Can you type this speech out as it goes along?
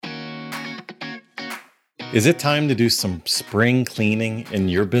Is it time to do some spring cleaning in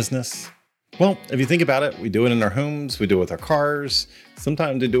your business? Well, if you think about it, we do it in our homes, we do it with our cars.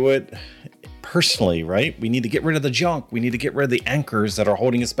 Sometimes we do it personally, right? We need to get rid of the junk. We need to get rid of the anchors that are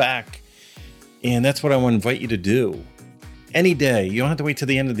holding us back. And that's what I want to invite you to do. Any day, you don't have to wait till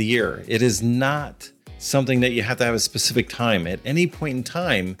the end of the year. It is not something that you have to have a specific time. At any point in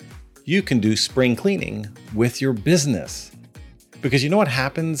time, you can do spring cleaning with your business. Because you know what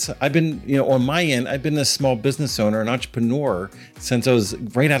happens? I've been, on my end, I've been a small business owner, an entrepreneur since I was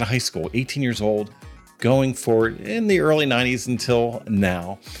right out of high school, 18 years old, going forward in the early 90s until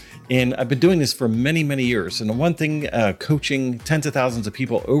now. And I've been doing this for many, many years. And the one thing, coaching tens of thousands of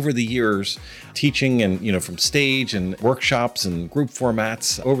people over the years, teaching and, from stage and workshops and group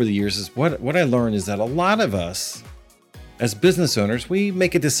formats over the years is what I learned is that a lot of us, as business owners, we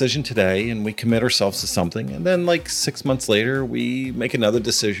make a decision today and we commit ourselves to something. And then like 6 months later, we make another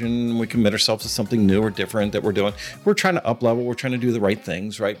decision. We commit ourselves to something new or different that we're doing. We're trying to up level. We're trying to do the right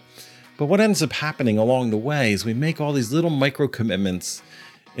things, right? But what ends up happening along the way is we make all these little micro commitments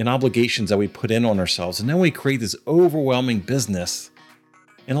and obligations that we put in on ourselves. And then we create this overwhelming business.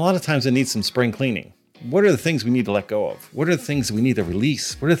 And a lot of times it needs some spring cleaning. What are the things we need to let go of? What are the things we need to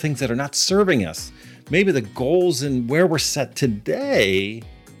release? What are the things that are not serving us? Maybe the goals and where we're set today,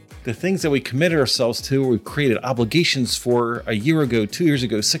 the things that we committed ourselves to, or we've created obligations for a year ago, 2 years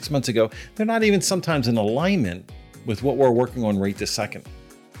ago, 6 months ago, they're not even sometimes in alignment with what we're working on right this second.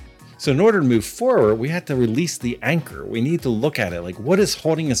 So in order to move forward, we have to release the anchor. We need to look at it like what is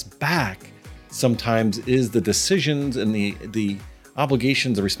holding us back sometimes is the decisions and the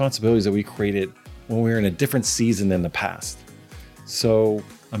obligations, the responsibilities that we created when we were in a different season in the past. So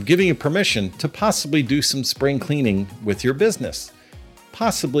I'm giving you permission to possibly do some spring cleaning with your business.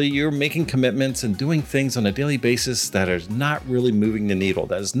 Possibly you're making commitments and doing things on a daily basis that is not really moving the needle,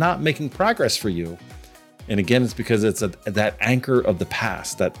 that is not making progress for you. And again, it's because it's that anchor of the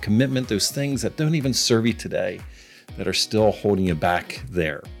past, that commitment, those things that don't even serve you today, that are still holding you back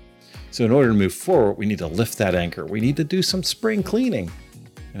there. So in order to move forward, we need to lift that anchor. We need to do some spring cleaning.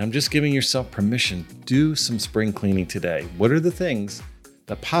 And I'm just giving yourself permission, do some spring cleaning today. What are the things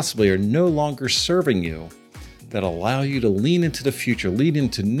that possibly are no longer serving you that allow you to lean into the future, lean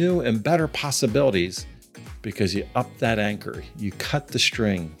into new and better possibilities because you up that anchor, you cut the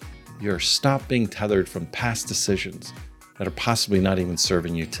string, you're stop being tethered from past decisions that are possibly not even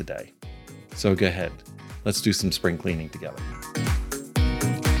serving you today. So go ahead, let's do some spring cleaning together.